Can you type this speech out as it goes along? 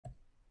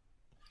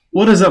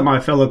What is up, my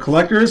fellow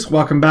collectors?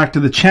 Welcome back to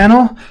the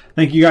channel.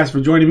 Thank you guys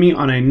for joining me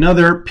on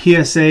another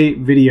PSA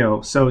video.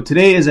 So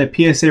today is a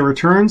PSA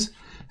Returns,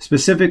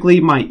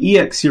 specifically my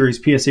EX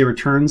series PSA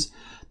Returns,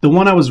 the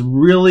one I was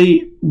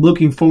really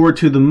looking forward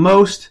to the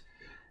most,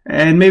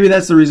 and maybe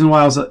that's the reason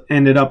why I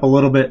ended up a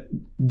little bit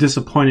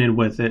disappointed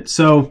with it.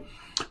 So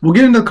we'll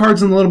get into the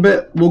cards in a little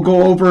bit. We'll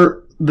go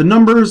over the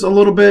numbers a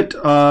little bit,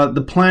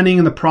 the planning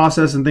and the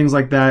process and things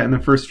like that in the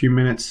first few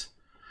minutes.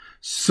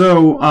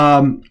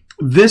 So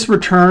this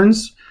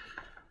Returns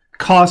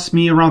cost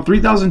me around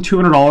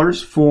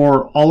 $3,200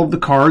 for all of the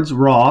cards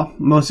raw.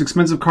 Most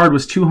expensive card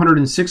was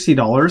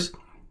 $260,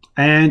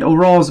 and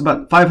overall is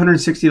about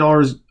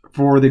 $560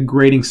 for the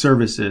grading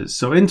services.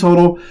 So in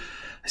total,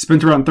 I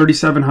spent around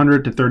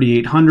 $3,700 to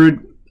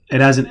 $3,800. It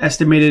has an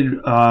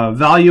estimated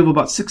value of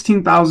about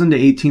 $16,000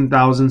 to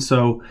 $18,000.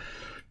 So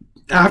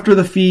after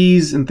the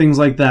fees and things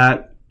like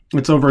that,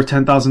 it's over a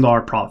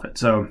 $10,000 profit.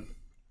 So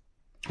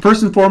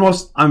first and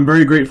foremost, I'm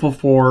very grateful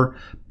for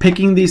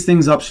picking these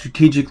things up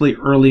strategically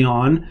early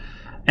on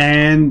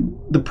and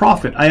the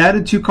profit. I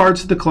added 2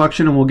 cards to the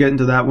collection, and we'll get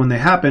into that when they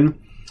happen.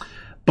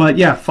 But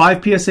yeah,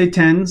 5 PSA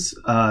 10s,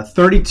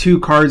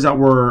 32 cards that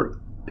were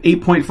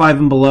 8.5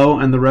 and below,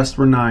 and the rest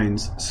were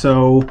 9s.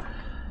 So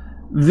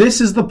this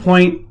is the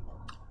point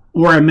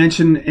where I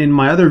mentioned in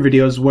my other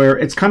videos where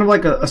it's kind of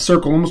like a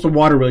circle, almost a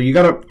water wheel. You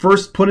got to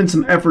first put in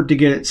some effort to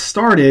get it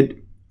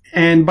started.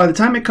 And by the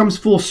time it comes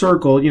full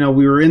circle, you know,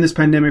 we were in this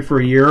pandemic for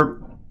a year.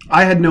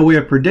 I had no way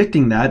of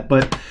predicting that,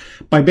 but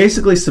by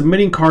basically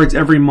submitting cards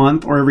every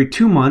month or every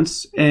 2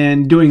 months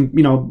and doing,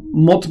 you know,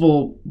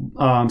 multiple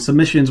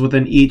submissions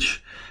within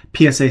each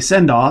PSA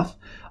send-off,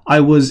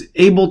 I was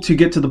able to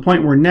get to the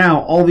point where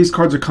now all these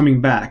cards are coming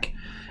back.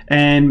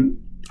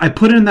 And I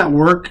put in that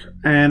work,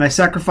 and I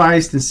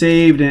sacrificed and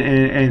saved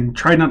and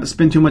tried not to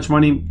spend too much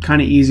money,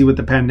 kind of easy with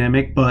the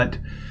pandemic, but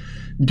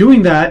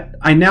doing that,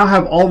 I now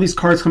have all these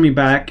cards coming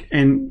back,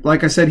 and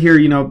like I said here,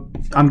 you know,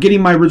 I'm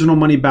getting my original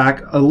money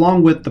back.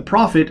 Along with the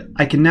profit,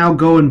 I can now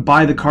go and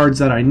buy the cards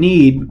that I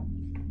need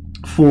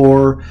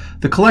for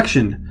the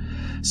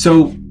collection.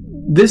 So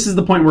this is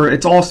the point where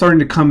it's all starting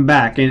to come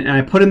back, and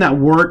I put in that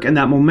work, and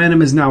that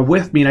momentum is now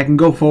with me, and I can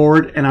go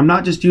forward, and I'm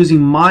not just using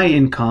my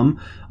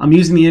income, I'm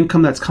using the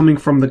income that's coming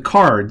from the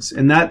cards,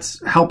 and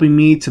that's helping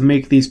me to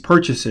make these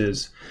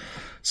purchases.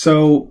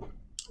 So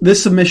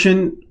this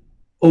submission,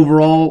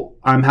 overall,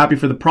 I'm happy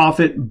for the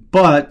profit,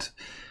 but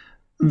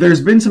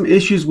there's been some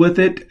issues with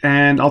it,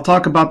 and I'll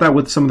talk about that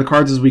with some of the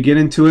cards as we get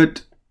into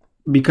it,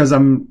 because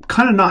I'm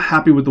kind of not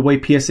happy with the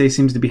way PSA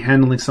seems to be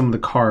handling some of the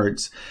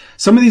cards.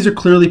 Some of these are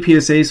clearly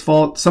PSA's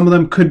fault. Some of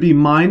them could be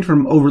mine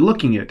from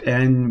overlooking it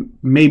and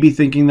maybe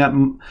thinking that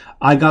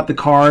I got the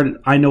card,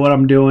 I know what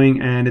I'm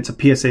doing, and it's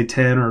a PSA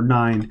 10 or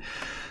 9.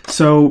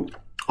 So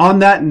on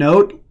that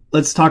note,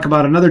 let's talk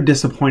about another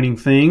disappointing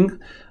thing.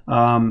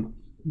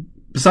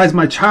 Besides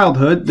my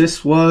childhood,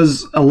 this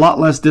was a lot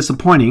less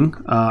disappointing.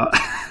 I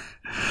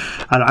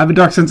have a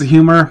dark sense of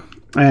humor.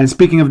 And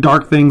speaking of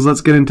dark things,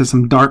 let's get into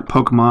some dark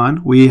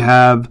Pokemon. We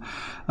have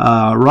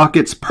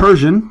Rocket's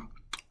Persian.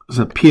 It's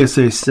a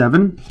PSA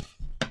 7.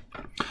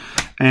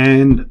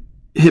 And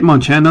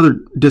Hitmonchan, another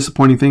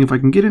disappointing thing. If I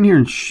can get in here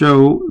and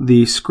show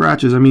the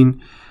scratches. I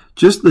mean,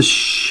 just the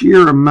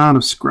sheer amount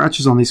of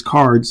scratches on these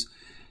cards.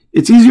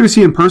 It's easier to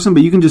see in person,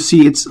 but you can just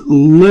see it's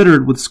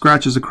littered with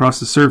scratches across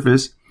the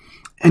surface.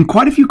 And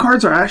quite a few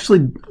cards are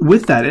actually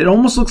with that. It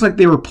almost looks like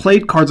they were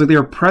played cards, like they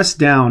were pressed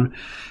down.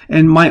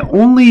 And my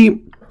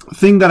only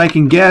thing that I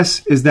can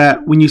guess is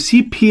that when you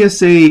see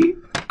PSA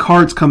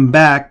cards come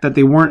back that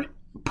they weren't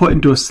put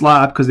into a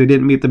slab because they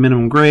didn't meet the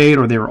minimum grade,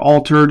 or they were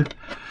altered,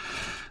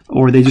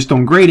 or they just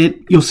don't grade it,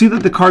 you'll see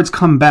that the cards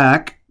come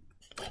back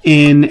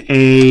in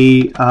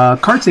a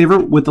card saver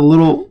with a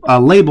little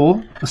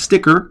label, a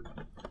sticker.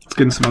 Let's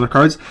get into some other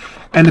cards.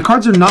 And the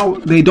cards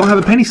they don't have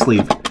a penny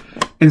sleeve.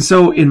 And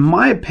so, in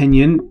my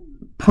opinion,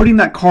 putting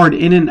that card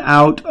in and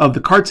out of the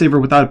card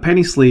saver without a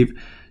penny sleeve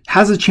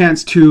has a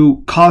chance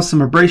to cause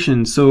some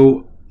abrasions.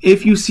 So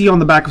if you see on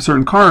the back of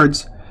certain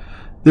cards,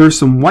 there's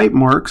some white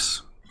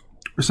marks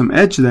or some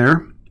edge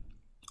there,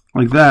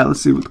 like that. Let's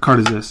see, what the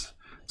card is this?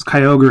 It's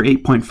Kyogre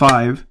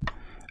 8.5.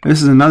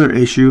 This is another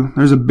issue.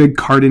 There's a big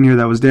card in here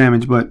that was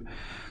damaged, but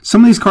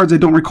some of these cards I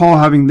don't recall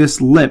having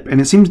this lip,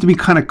 and it seems to be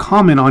kind of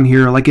common on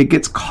here, like it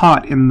gets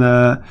caught in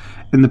the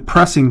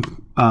pressing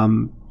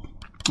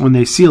when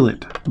they seal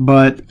it.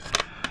 But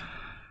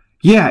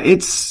yeah,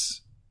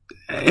 it's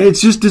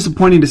just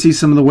disappointing to see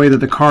some of the way that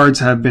the cards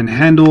have been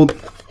handled,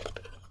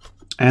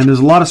 and there's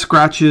a lot of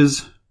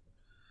scratches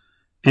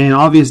and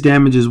obvious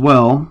damage as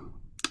well.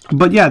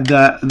 But yeah,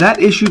 that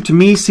issue to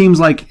me seems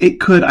like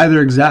it could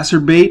either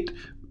exacerbate,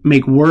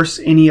 make worse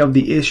any of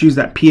the issues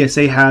that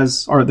PSA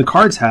has or the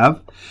cards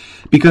have,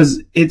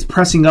 because it's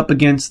pressing up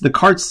against the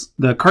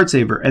card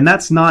saver, and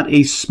that's not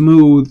a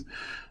smooth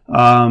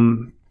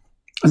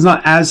it's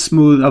not as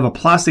smooth of a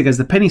plastic as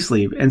the penny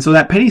sleeve. And so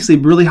that penny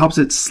sleeve really helps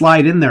it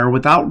slide in there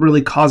without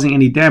really causing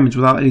any damage,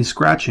 without any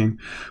scratching.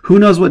 Who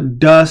knows what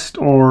dust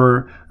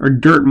or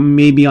dirt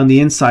may be on the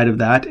inside of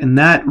that, and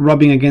that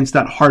rubbing against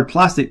that hard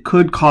plastic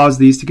could cause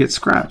these to get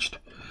scratched.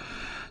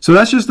 So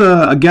that's just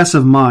a guess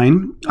of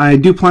mine. I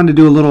do plan to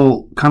do a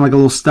little, kind of like a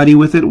little study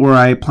with it, where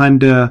I plan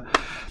to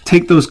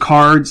take those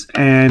cards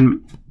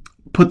and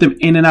put them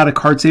in and out of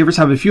card savers,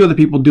 have a few other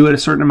people do it a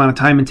certain amount of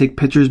time and take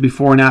pictures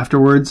before and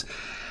afterwards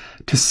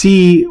to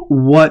see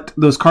what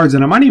those cards,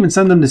 and I might even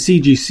send them to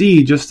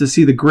CGC just to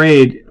see the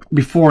grade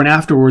before and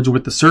afterwards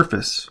with the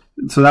surface.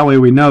 So that way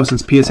we know,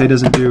 since PSA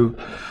doesn't do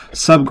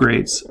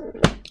subgrades.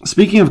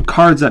 Speaking of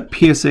cards that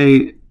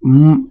PSA,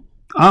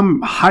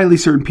 I'm highly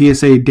certain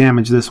PSA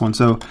damaged this one.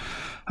 So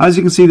as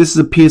you can see, this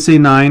is a PSA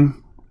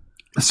 9.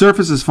 The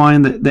surface is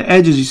fine. The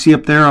edges you see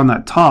up there on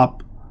that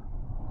top,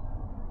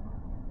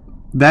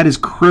 that is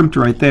crimped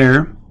right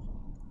there.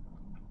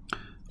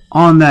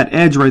 On that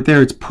edge right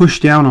there, it's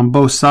pushed down on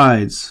both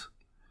sides.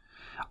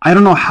 I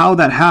don't know how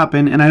that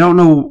happened, and I don't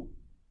know,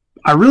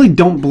 I really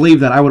don't believe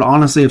that I would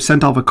honestly have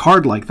sent off a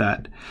card like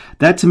that.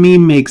 That to me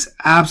makes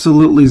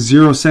absolutely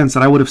zero sense,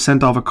 that I would have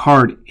sent off a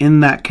card in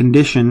that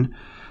condition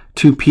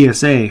to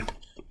PSA.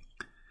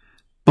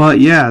 But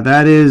yeah,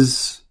 that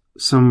is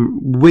some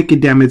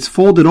wicked damage. It's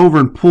folded over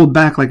and pulled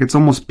back like it's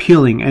almost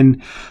peeling.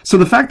 And so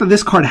the fact that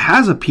this card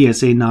has a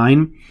PSA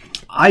 9,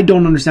 I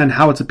don't understand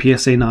how it's a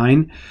PSA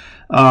 9.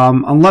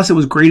 Unless it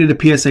was graded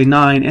a PSA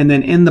 9, and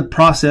then in the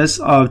process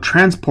of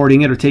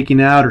transporting it or taking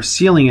it out or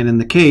sealing it in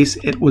the case,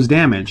 it was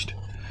damaged.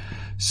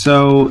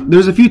 So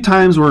there's a few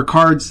times where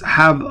cards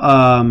have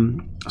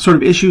sort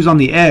of issues on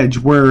the edge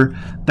where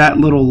that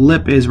little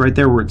lip is right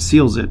there where it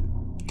seals it.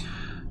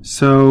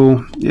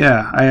 So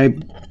yeah,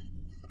 it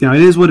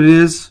is what it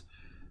is.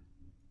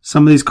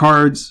 Some of these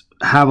cards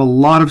have a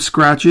lot of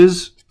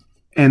scratches,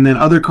 and then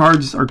other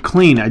cards are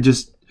clean.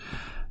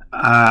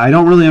 I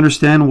don't really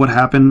understand what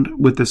happened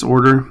with this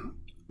order,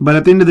 but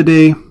at the end of the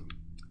day,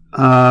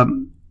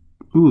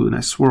 ooh,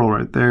 nice swirl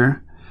right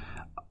there.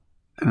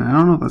 And I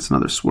don't know if that's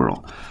another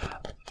swirl.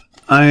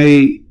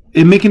 I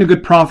am making a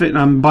good profit, and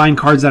I'm buying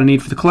cards that I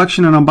need for the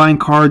collection, and I'm buying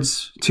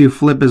cards to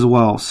flip as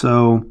well.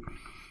 So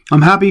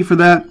I'm happy for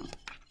that.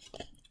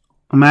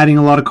 I'm adding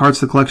a lot of cards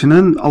to the collection,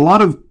 and a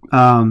lot of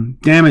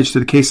damage to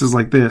the cases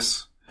like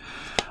this.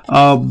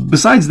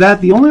 Besides that,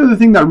 the only other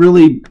thing that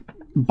really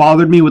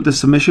bothered me with the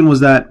submission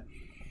was that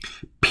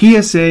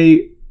PSA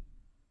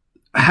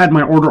had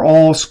my order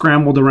all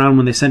scrambled around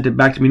when they sent it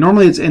back to me.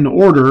 Normally it's in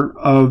order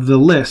of the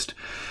list,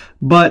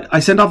 but I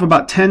sent off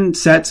about 10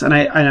 sets, and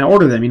I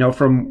order them,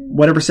 from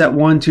whatever set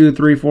 1, 2,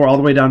 3, 4, all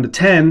the way down to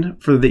 10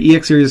 for the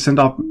EX series. I sent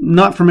off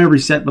not from every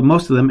set, but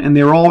most of them, and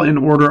they were all in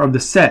order of the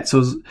set.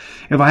 So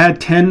if I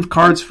had 10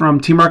 cards from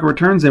Team Rocket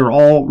Returns, they were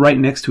all right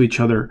next to each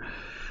other.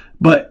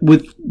 But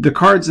with the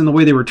cards and the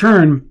way they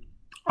return,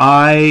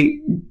 I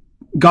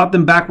got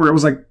them back where it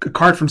was like a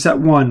card from set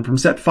 1, from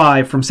set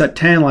 5, from set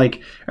 10,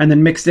 and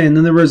then mixed in.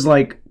 Then there was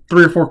 3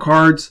 or 4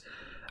 cards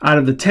out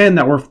of the 10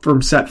 that were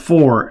from set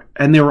 4,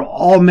 and they were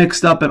all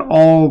mixed up and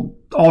all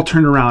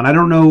turned around. I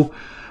don't know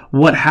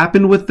what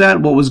happened with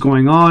that, what was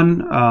going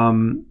on.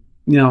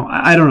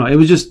 I don't know. It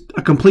was just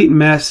a complete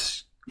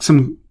mess.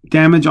 Some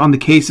damage on the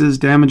cases,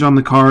 damage on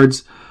the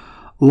cards,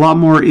 a lot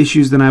more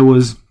issues than I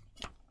was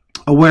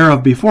aware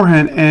of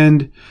beforehand.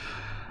 And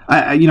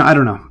I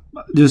don't know.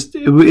 Just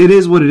it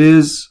is what it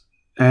is,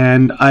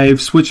 and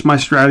I've switched my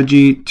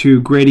strategy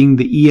to grading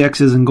the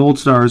EXs and Gold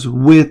Stars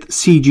with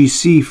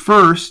CGC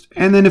first,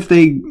 and then if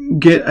they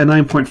get a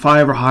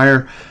 9.5 or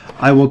higher,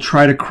 I will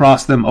try to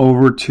cross them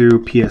over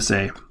to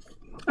PSA.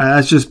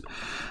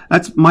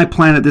 That's my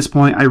plan at this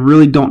point. I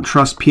really don't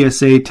trust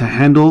PSA to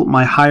handle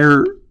my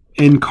higher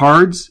end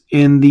cards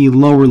in the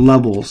lower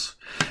levels.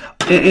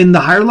 In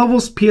the higher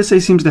levels,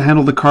 PSA seems to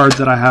handle the cards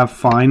that I have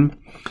fine.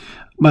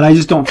 But I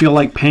just don't feel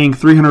like paying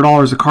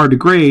 $300 a card to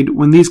grade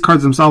when these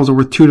cards themselves are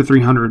worth $200 to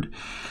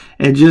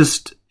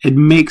 $300. It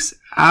makes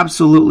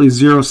absolutely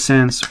zero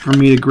sense for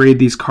me to grade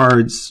these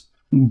cards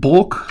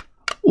bulk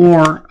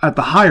or at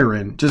the higher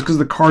end, just because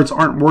the cards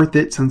aren't worth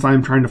it since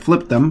I'm trying to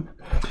flip them.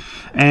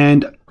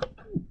 And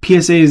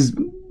PSA is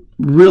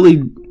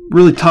really,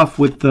 really tough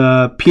with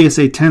the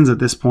PSA 10s at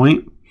this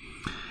point.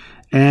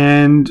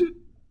 And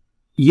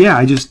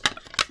yeah,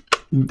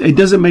 it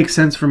doesn't make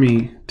sense for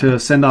me to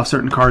send off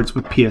certain cards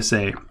with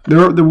PSA.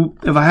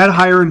 If I had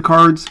higher end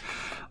cards,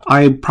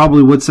 I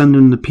probably would send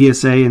them to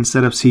PSA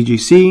instead of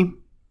CGC.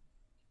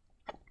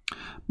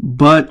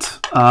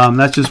 But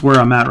that's just where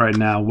I'm at right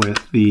now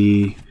with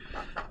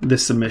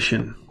this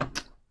submission.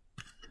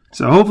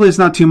 So hopefully it's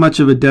not too much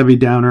of a Debbie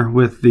Downer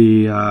with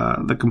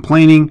the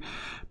complaining.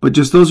 But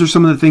just those are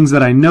some of the things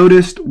that I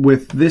noticed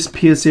with this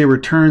PSA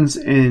Returns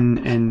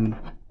in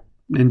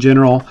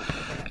general.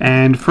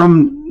 And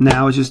from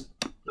now, it's just,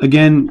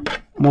 again,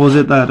 what was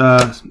it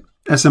that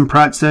SM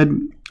Pratt said?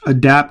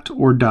 Adapt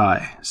or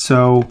die.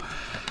 So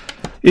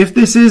if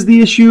this is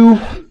the issue,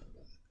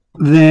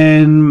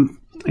 then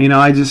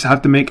I just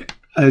have to make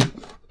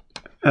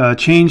a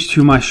change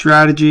to my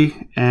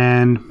strategy,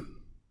 and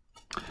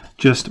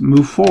just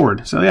move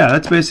forward. So yeah,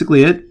 that's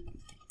basically it.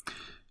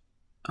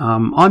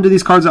 Onto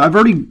these cards. I've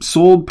already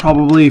sold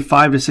probably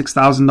 $5,000 to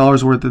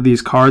 $6,000 worth of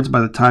these cards by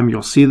the time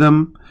you'll see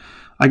them.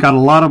 I got a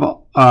lot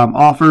of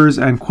offers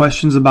and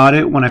questions about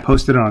it when I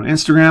posted it on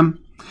Instagram,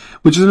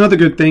 which is another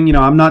good thing. You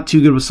know, I'm not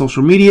too good with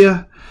social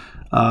media.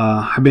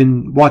 I've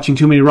been watching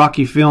too many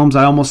Rocky films.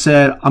 I almost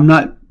said I'm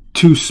not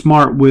too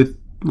smart with,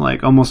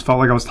 like, almost felt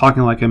like I was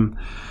talking like him.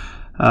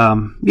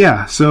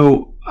 Yeah,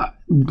 so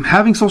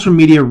having social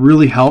media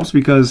really helps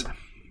because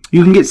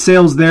you can get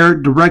sales there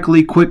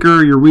directly,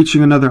 quicker. You're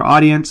reaching another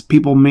audience.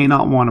 People may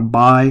not want to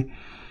buy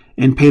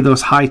and pay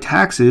those high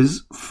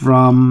taxes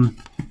from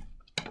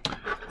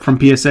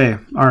PSA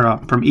or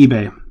from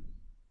eBay.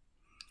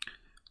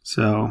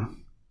 So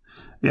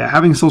yeah,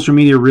 having social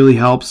media really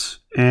helps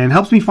and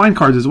helps me find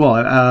cards as well.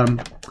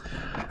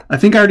 I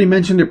think I already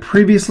mentioned it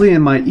previously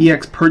in my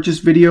EX purchase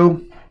video,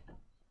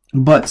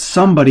 but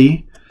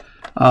somebody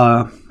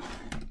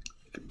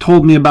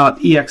told me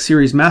about EX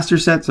series master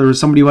sets. There was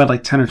somebody who had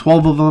like 10 or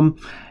 12 of them,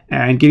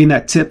 and getting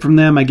that tip from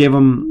them, I gave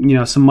them, you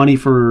know, some money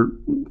for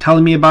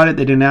telling me about it.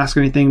 They didn't ask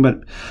anything,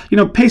 but, you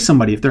know, pay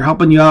somebody. If they're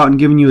helping you out and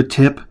giving you a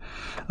tip,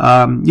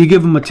 you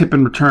give them a tip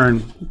in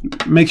return.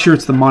 Make sure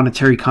it's the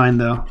monetary kind,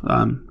 though.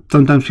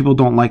 Sometimes people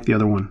don't like the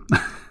other one.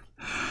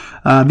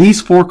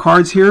 These 4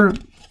 cards here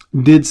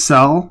did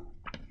sell.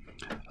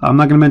 I'm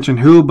not going to mention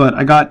who, but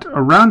I got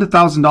around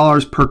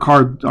 $1,000 per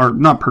card, or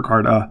not per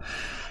card.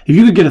 If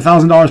you could get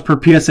 $1,000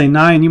 per PSA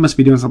 9, you must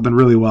be doing something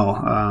really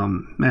well.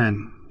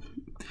 Man,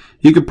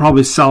 you could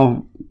probably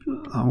sell.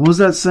 What was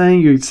that saying?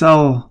 You could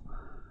sell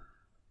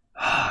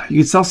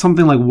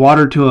something like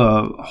water to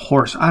a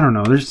horse. I don't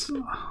know. There's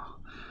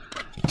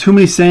too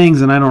many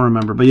sayings, and I don't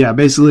remember. But yeah,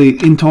 basically,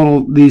 in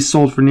total, these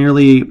sold for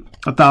nearly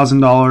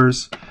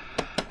 $1,000,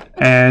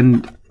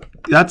 and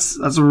that's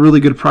a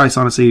really good price,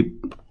 honestly.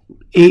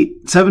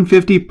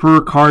 $750 per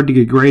card to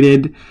get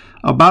graded.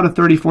 About a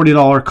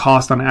 $30-$40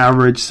 cost on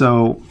average.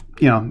 So,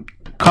 you know,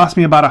 cost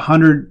me about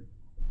 $100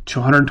 to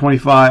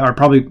 $125, or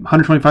probably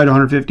 $125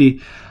 to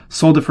 $150.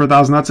 Sold it for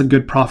 $1,000. That's a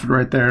good profit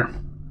right there.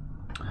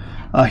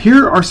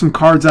 Here are some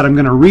cards that I'm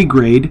going to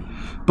regrade,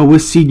 but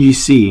with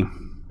CGC.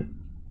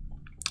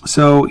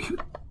 So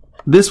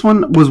this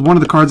one was one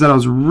of the cards that I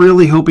was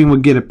really hoping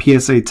would get a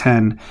PSA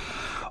 10.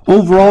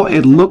 Overall,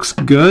 it looks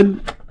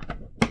good.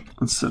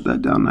 Let's set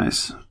that down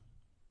nice.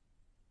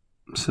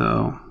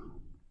 So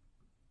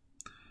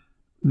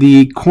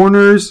the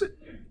corners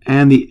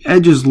and the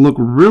edges look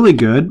really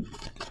good.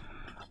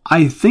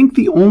 I think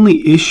the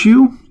only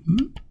issue,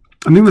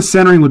 I think the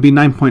centering would be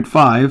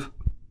 9.5,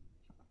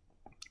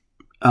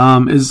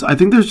 is I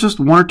think there's just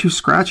 1 or 2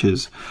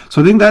 scratches.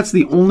 So I think that's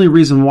the only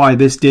reason why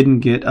this didn't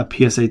get a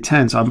PSA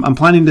 10. So I'm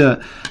planning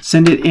to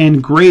send it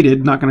in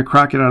graded, not going to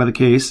crack it out of the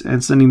case,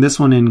 and sending this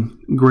one in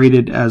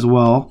graded as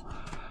well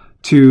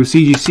to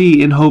CGC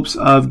in hopes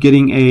of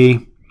getting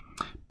a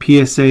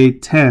PSA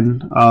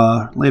 10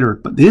 later.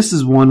 But this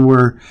is one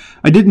where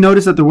I did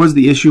notice that there was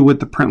the issue with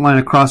the print line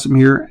across from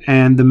here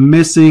and the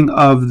missing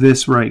of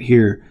this right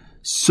here.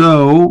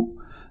 So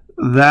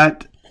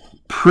that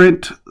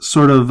print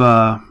sort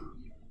of,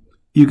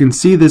 you can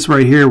see this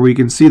right here where you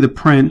can see the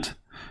print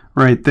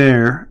right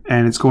there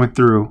and it's going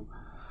through.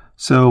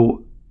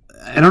 So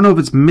I don't know if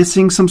it's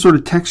missing some sort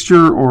of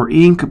texture or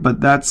ink, but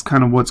that's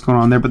kind of what's going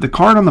on there. But the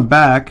card on the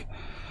back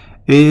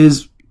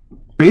is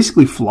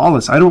basically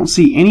flawless. I don't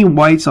see any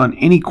whites on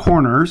any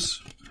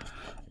corners,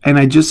 and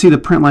I just see the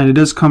print line. It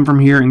does come from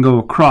here and go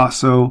across.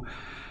 So,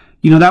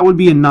 you know, that would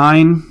be a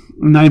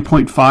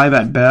 9.5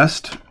 at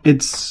best.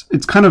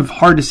 It's kind of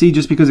hard to see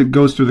just because it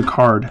goes through the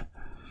card,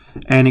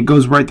 and it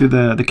goes right through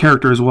the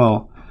character as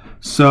well.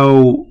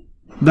 So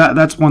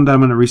that's one that I'm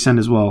going to resend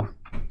as well.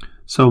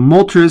 So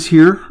Moltres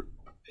here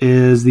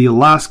is the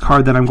last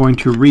card that I'm going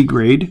to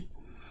regrade.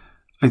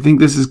 I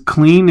think this is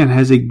clean and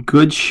has a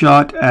good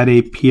shot at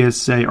a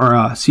PSA or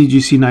a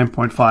CGC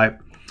 9.5,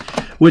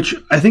 which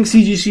I think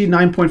CGC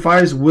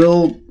 9.5s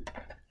will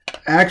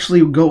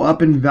actually go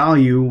up in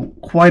value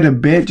quite a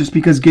bit just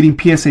because getting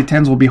PSA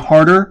 10s will be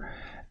harder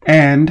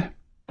and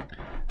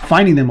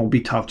finding them will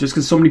be tough just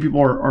because so many people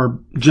are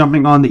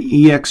jumping on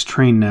the EX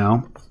train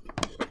now.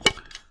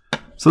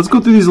 So let's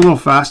go through these a little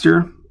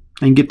faster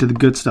and get to the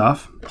good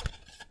stuff.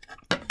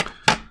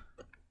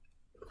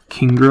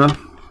 Kingra.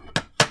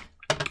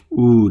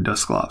 Ooh,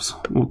 Dusclops.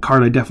 Well,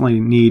 card I definitely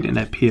need in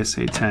that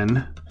PSA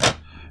 10.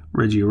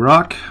 Reggie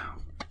Rock.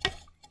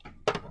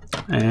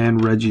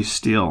 And Reggie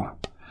Steel.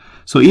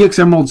 So EX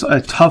Emerald's a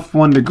tough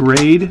one to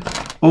grade.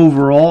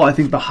 Overall, I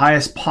think the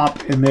highest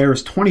pop in there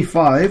is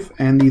 25,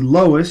 and the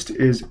lowest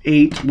is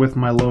 8 with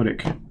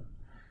Milotic.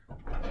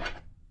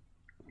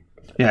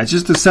 Yeah, it's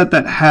just a set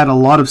that had a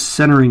lot of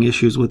centering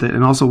issues with it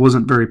and also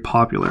wasn't very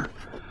popular.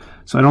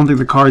 So I don't think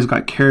the cards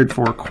got cared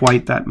for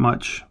quite that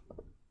much.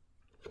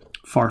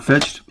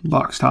 Far-fetched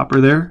box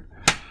topper there.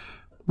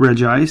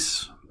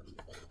 Regice.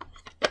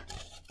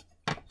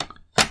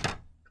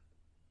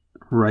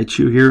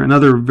 Raichu here.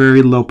 Another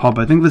very low pop.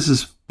 I think this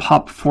is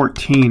pop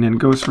 14 and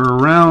goes for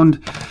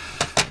around,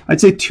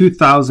 I'd say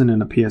 2,000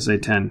 in a PSA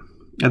 10.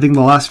 I think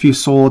the last few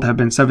sold have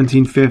been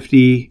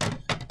 1750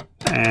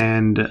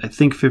 and I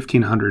think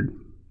 1500.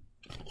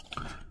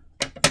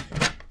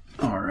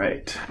 All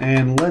right,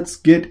 and let's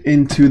get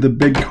into the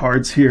big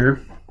cards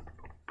here.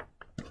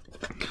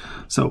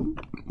 So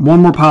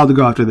one more pile to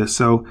go after this.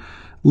 So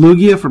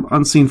Lugia from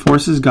Unseen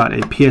Forces got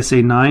a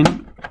PSA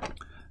 9.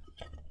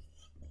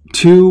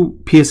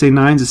 2 PSA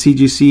 9s, a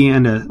CGC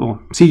and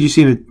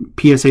CGC and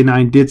a PSA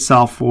 9 did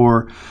sell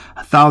for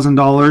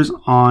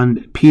 $1,000 on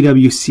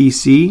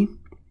PWCC.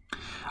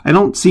 I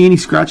don't see any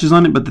scratches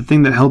on it, but the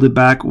thing that held it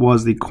back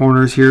was the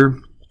corners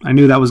here. I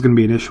knew that was going to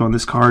be an issue on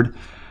this card.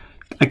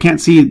 I can't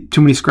see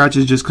too many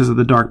scratches just because of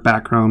the dark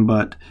background,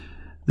 but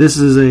this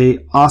is a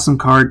awesome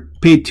card.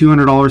 Paid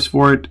 $200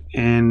 for it,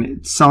 and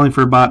it's selling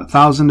for about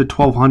 $1,000 to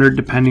 $1,200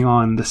 depending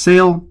on the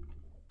sale.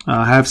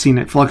 I have seen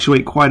it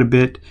fluctuate quite a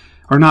bit.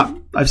 Or not,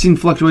 I've seen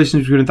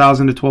fluctuations between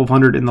 $1,000 to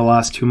 $1,200 in the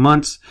last 2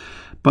 months,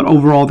 but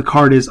overall the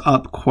card is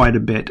up quite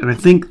a bit. And I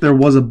think there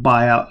was a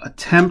buyout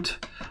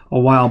attempt a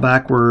while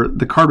back where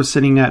the card was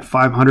sitting at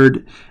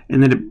 $500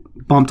 and then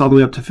it bumped all the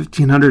way up to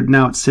 $1,500.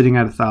 Now it's sitting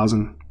at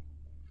 $1,000.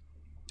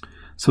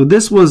 So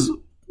this was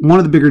one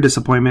of the bigger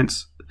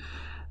disappointments.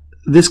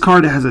 This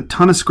card has a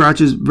ton of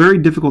scratches, very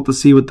difficult to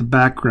see with the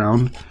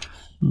background,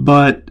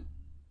 but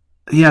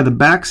yeah, the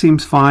back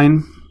seems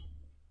fine.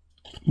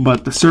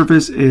 But the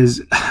surface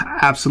is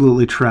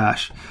absolutely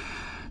trash.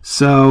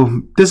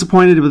 So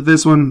disappointed with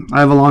this one. I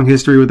have a long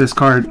history with this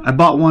card. I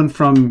bought one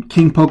from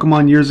King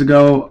Pokemon years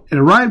ago. It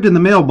arrived in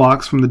the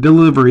mailbox from the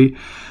delivery,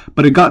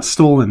 but it got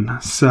stolen.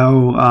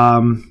 So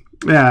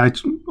yeah,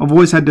 I've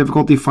always had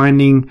difficulty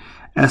finding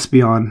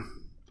Espeon.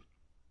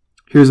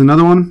 Here's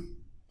another one.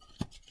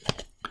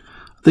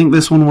 I think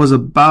this one was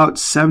about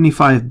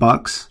 75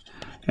 bucks,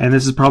 and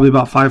this is probably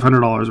about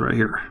 $500 right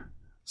here.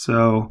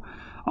 So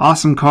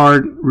awesome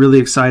card, really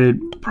excited.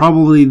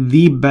 Probably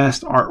the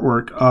best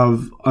artwork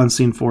of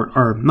Unseen Forces,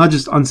 or not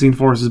just Unseen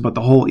Forces, but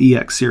the whole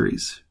EX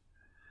series.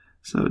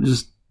 So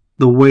just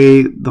the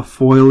way the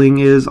foiling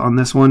is on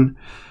this one.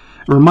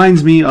 It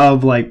reminds me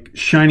of like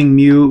Shining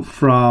Mew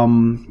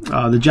from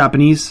the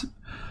Japanese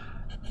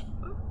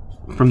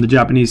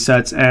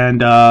sets,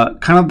 and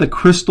kind of the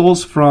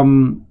crystals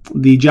from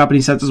the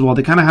Japanese sets as well.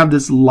 They kind of have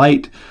this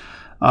light,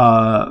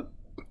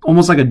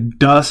 almost like a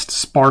dust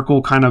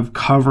sparkle kind of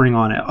covering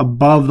on it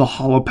above the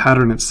hollow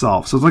pattern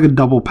itself. So it's like a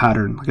double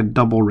pattern, like a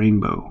double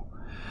rainbow.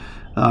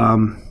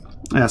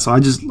 Yeah, so I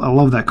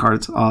love that card.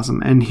 It's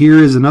awesome. And here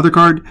is another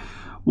card.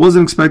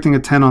 Wasn't expecting a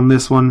 10 on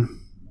this one.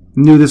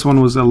 Knew this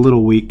one was a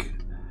little weak,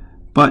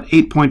 but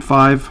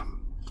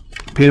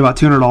 8.5. Paid about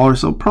 $200,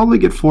 so probably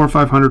get $400 or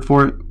 $500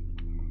 for it.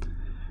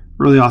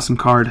 Really awesome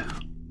card.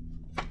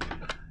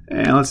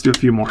 And let's do a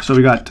few more. So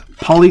we got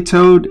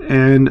Politoed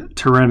and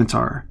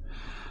Tyranitar.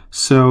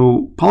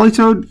 So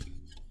Politoed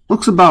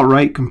looks about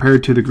right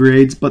compared to the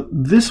grades, but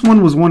this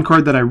one was one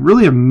card that I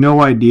really have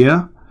no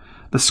idea.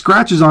 The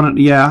scratches on it,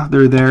 yeah,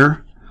 they're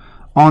there.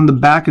 On the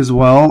back as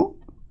well.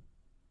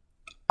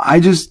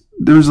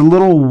 There's a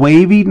little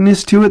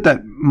waviness to it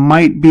that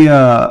might be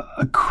a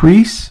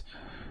crease.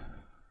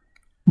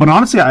 But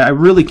honestly, I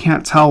really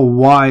can't tell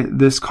why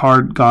this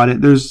card got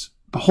it.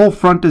 The whole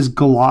front is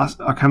gloss,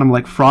 kind of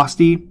like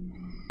frosty.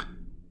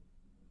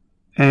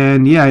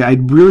 And yeah, I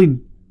really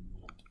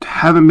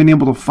haven't been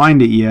able to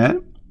find it yet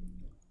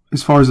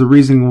as far as the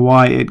reasoning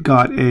why it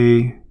got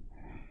a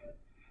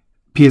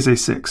PSA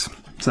 6.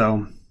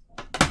 So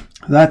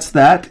that's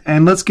that.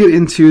 And let's get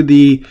into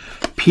the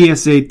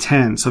PSA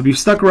 10. So if you've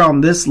stuck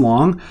around this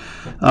long,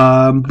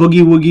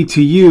 boogie woogie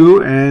to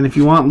you. And if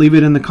you want, leave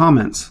it in the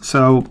comments.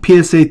 So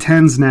PSA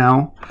 10s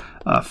now,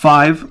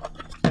 5.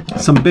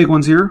 Some big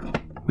ones here.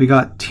 We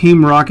got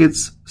Team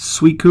Rocket's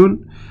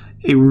Suicune.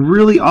 A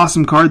really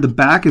awesome card. The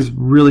back is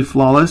really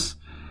flawless.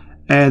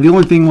 And the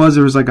only thing was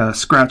there was like a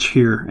scratch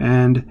here.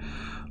 And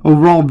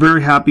overall,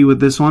 very happy with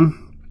this one.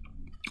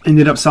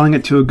 Ended up selling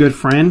it to a good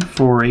friend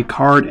for a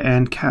card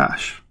and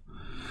cash.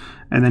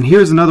 And then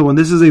here's another one.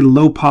 This is a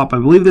low pop. I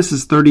believe this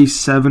is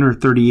 37 or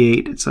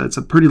 38. It's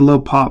a pretty low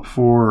pop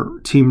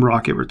for Team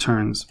Rocket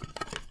Returns.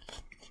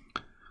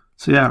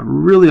 So yeah,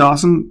 really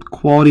awesome.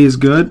 Quality is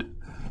good.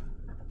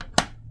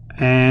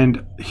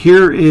 And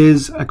here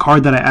is a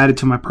card that I added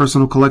to my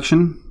personal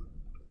collection.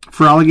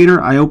 For Alligator,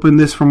 I opened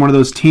this from one of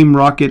those Team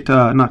Rocket,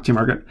 not Team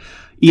Rocket,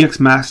 EX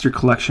Master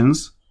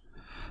collections.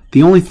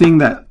 The only thing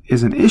that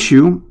is an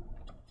issue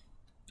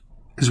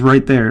is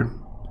right there.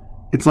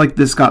 It's like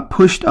this got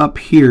pushed up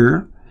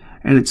here,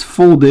 and it's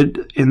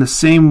folded in the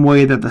same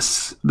way that the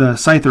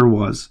Scyther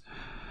was.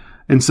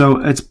 And so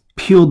it's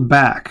peeled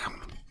back.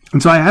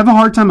 And so I have a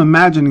hard time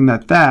imagining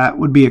that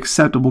would be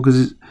acceptable,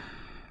 because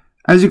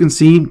as you can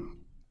see,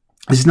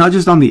 it's not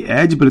just on the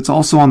edge, but it's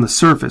also on the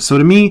surface. So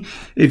to me,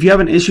 if you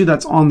have an issue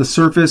that's on the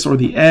surface or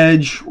the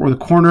edge or the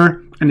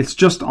corner, and it's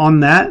just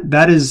on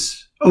that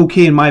is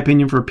okay in my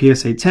opinion for a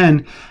PSA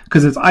 10,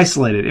 because it's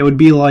isolated. It would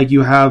be like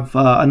you have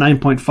a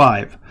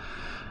 9.5.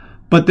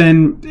 But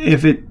then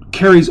if it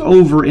carries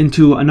over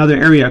into another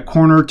area, a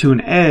corner to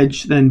an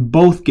edge, then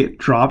both get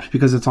dropped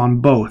because it's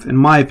on both, in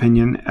my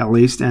opinion at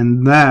least,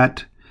 and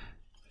that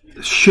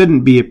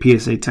shouldn't be a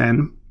PSA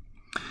 10,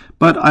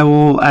 but I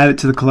will add it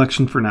to the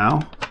collection for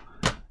now.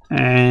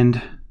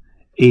 And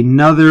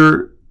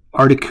another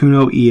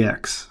Articuno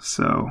EX.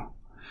 So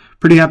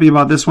pretty happy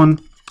about this one.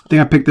 I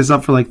think I picked this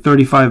up for like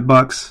 35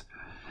 bucks.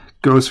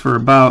 Goes for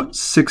about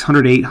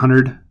 600,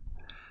 800.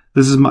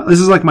 This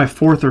is like my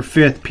 4th or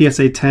 5th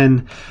PSA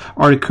 10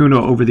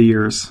 Articuno over the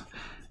years.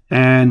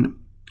 And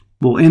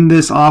we'll end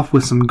this off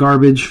with some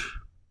garbage.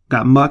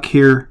 Got Muck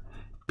here,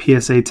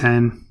 PSA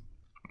 10.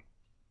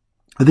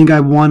 I think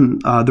I won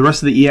the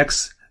rest of the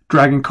EX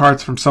Dragon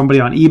cards from somebody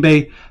on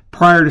eBay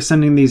prior to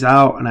sending these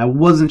out, and I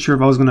wasn't sure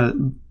if I was going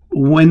to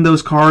win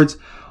those cards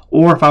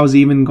or if I was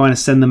even going to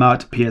send them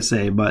out to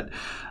PSA. But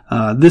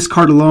this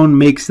card alone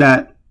makes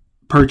that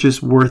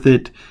purchase worth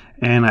it,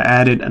 and I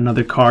added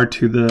another card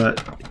to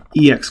the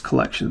EX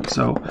collection.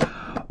 So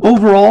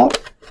overall,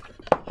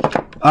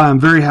 I'm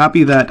very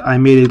happy that I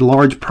made a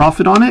large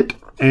profit on it,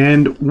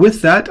 and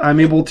with that I'm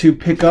able to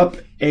pick up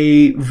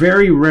a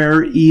very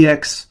rare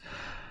EX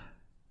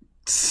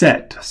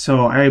set.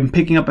 So I am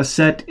picking up a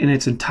set in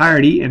its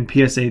entirety in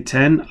PSA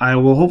 10. I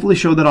will hopefully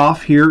show that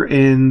off here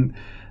in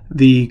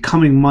the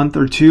coming month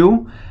or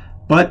two.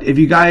 But if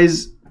you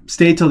guys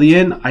stay till the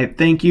end, I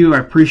thank you. I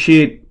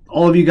appreciate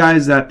all of you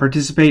guys that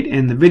participate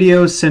in the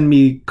videos, send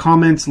me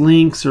comments,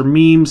 links, or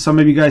memes. Some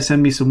of you guys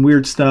send me some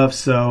weird stuff,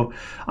 so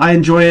I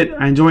enjoy it.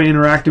 I enjoy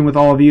interacting with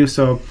all of you.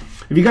 So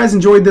if you guys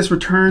enjoyed this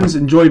returns,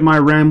 enjoyed my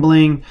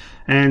rambling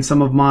and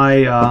some of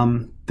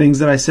my things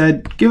that I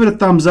said, give it a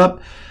thumbs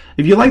up.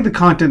 If you like the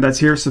content that's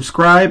here,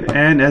 subscribe.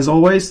 And as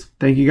always,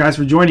 thank you guys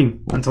for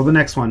joining. Until the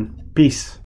next one, peace.